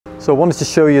So I wanted to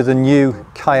show you the new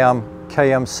KIAM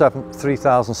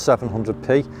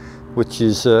 3700P, which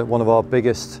is one of our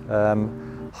biggest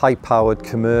high-powered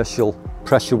commercial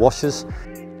pressure washers.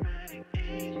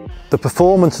 The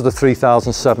performance of the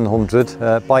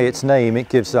 3700, by its name, it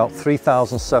gives out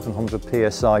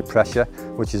 3700 PSI pressure,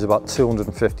 which is about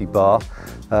 250 bar,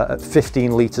 at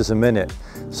 15 litres a minute.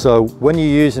 So when you're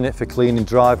using it for cleaning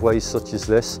driveways such as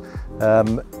this,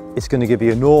 it's going to give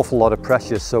you an awful lot of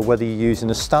pressure. So whether you're using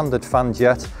a standard fan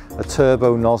jet, a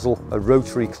turbo nozzle, a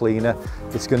rotary cleaner,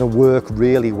 it's going to work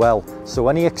really well. So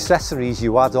any accessories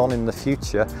you add on in the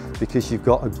future, because you've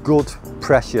got a good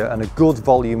pressure and a good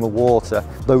volume of water,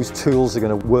 those tools are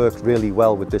going to work really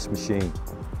well with this machine.